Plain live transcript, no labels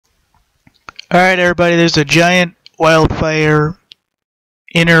Alright everybody, there's a giant wildfire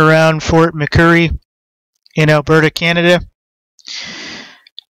in or around FtMcMurray in Alberta, Canada.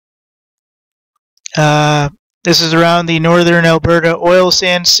 This is around the northern Alberta oil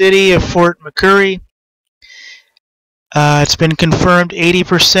sand city of FtMcMurray. It's been confirmed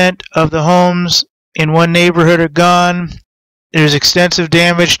 80% of the homes in one neighborhood are gone. There's extensive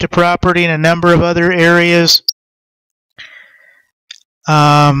damage to property in a number of other areas.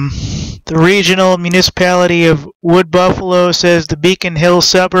 The regional municipality of Wood Baffalo says the Beacon Hill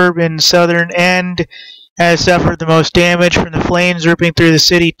suburb in southern end has suffered the most damage from the flames ripping through the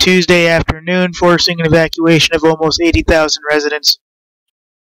city Tuesday afternoon, forcing an evacuation of almost 80,000 residents.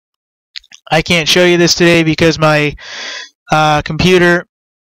 I can't show you this today because my computer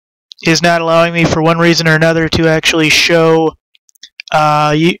is not allowing me, for one reason or another, to actually show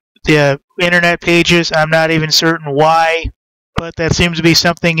the internet pages. I'm not even certain why, but that seems to be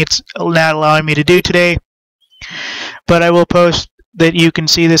something it's not allowing me to do today. But I will post that you can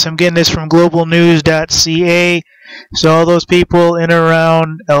see this. I'm getting this from globalnews.ca. So all those people in and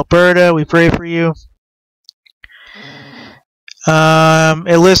around Alberta, we pray for you.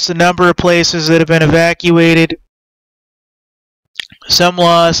 It lists a number of places that have been evacuated. Some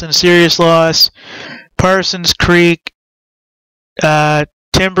loss and serious loss. Parsons Creek,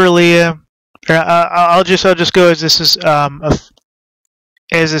 Timberlea. I'll just go as this is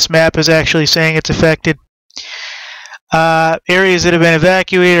as this map is actually saying it's affected. Areas that have been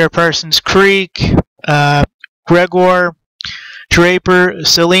evacuated are Parsons Creek, Gregoire, Draper,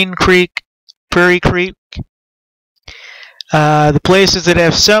 Saline Creek, Prairie Creek. The places that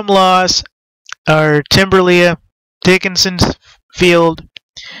have some loss are Timberlea, Dickinsfield,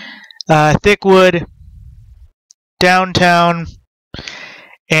 Thickwood, Downtown,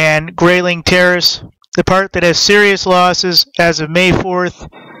 and Grayling Terrace. The part that has serious losses as of May 4th,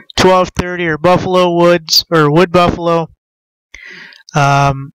 12:30 are Buffalo Woods, or Wood Buffalo,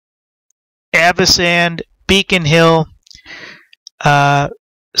 Abasand, Beacon Hill,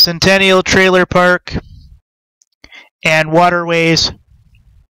 Centennial Trailer Park, and Waterways.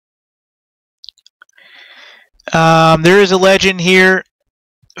 There is a legend here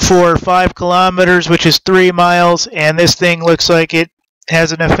for 5 kilometers, which is 3 miles, and this thing looks like it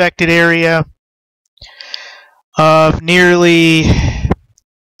has an affected area of nearly,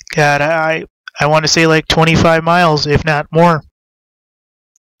 God, I want to say like 25 miles, if not more.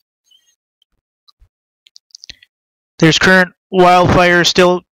 There's current wildfires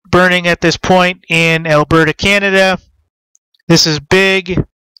still burning at this point in Alberta, Canada. This is big.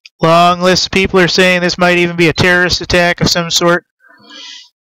 Long list of people are saying this might even be a terrorist attack of some sort,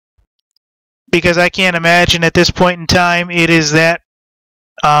 because I can't imagine at this point in time it is that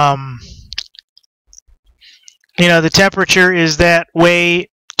the temperature is that way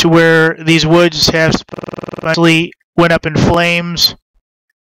to where these woods have supposedly went up in flames.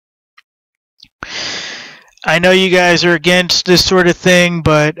 I know you guys are against this sort of thing,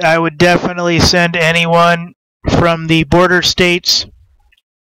 but I would definitely send anyone from the border states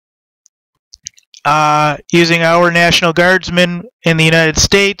using our National Guardsmen in the United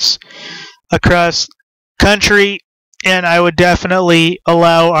States across country, and I would definitely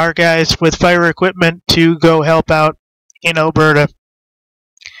allow our guys with fire equipment to go help out in Alberta.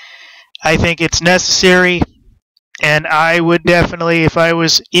 I think it's necessary, and I would definitely, if I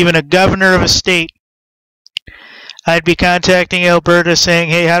was even a governor of a state, I'd be contacting Alberta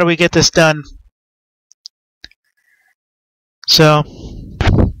saying, hey, how do we get this done? So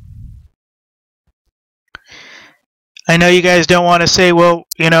I know you guys don't want to say, well,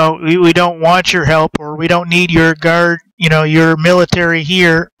 we don't want your help, or we don't need your guard, your military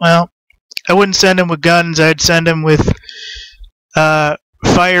here. Well, I wouldn't send them with guns. I'd send them with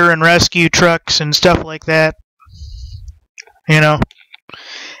fire and rescue trucks and stuff like that. And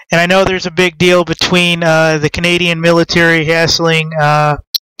I know there's a big deal between the Canadian military hassling, the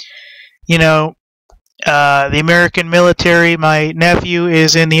American military. My nephew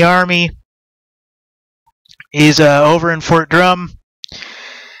is in the Army. He's over in Fort Drum,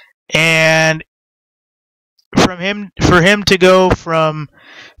 and for him to go from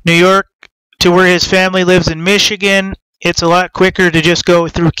New York to where his family lives in Michigan, it's a lot quicker to just go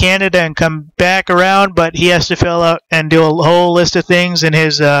through Canada and come back around, but he has to fill out and do a whole list of things, and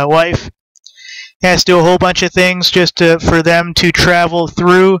his wife has to do a whole bunch of things just for them to travel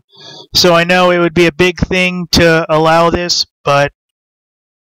through. So I know it would be a big thing to allow this, but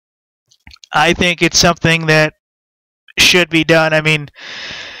I think it's something that should be done. I mean,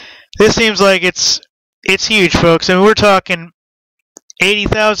 this seems like it's huge, folks. I mean, we're talking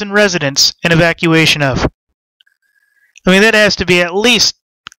 80,000 residents in evacuation of. I mean, that has to be at least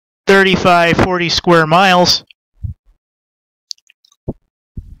 35, 40 square miles. I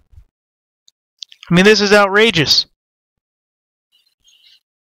mean, this is outrageous.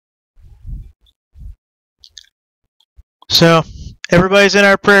 So, everybody's in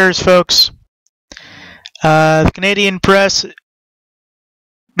our prayers, folks. The Canadian press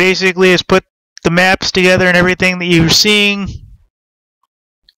basically has put the maps together and everything that you're seeing.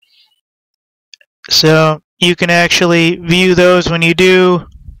 So, you can actually view those when you do.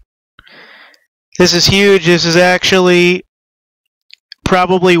 This is huge. This is actually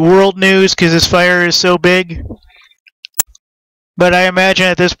probably world news because this fire is so big. But I imagine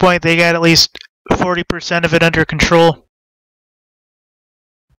at this point they got at least 40% of it under control.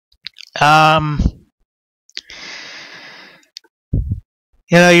 You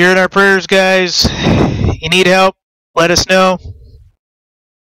know, you're in our prayers, guys. You need help, let us know.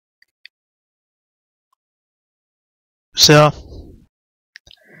 So,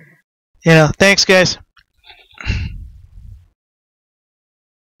 you know, thanks, guys.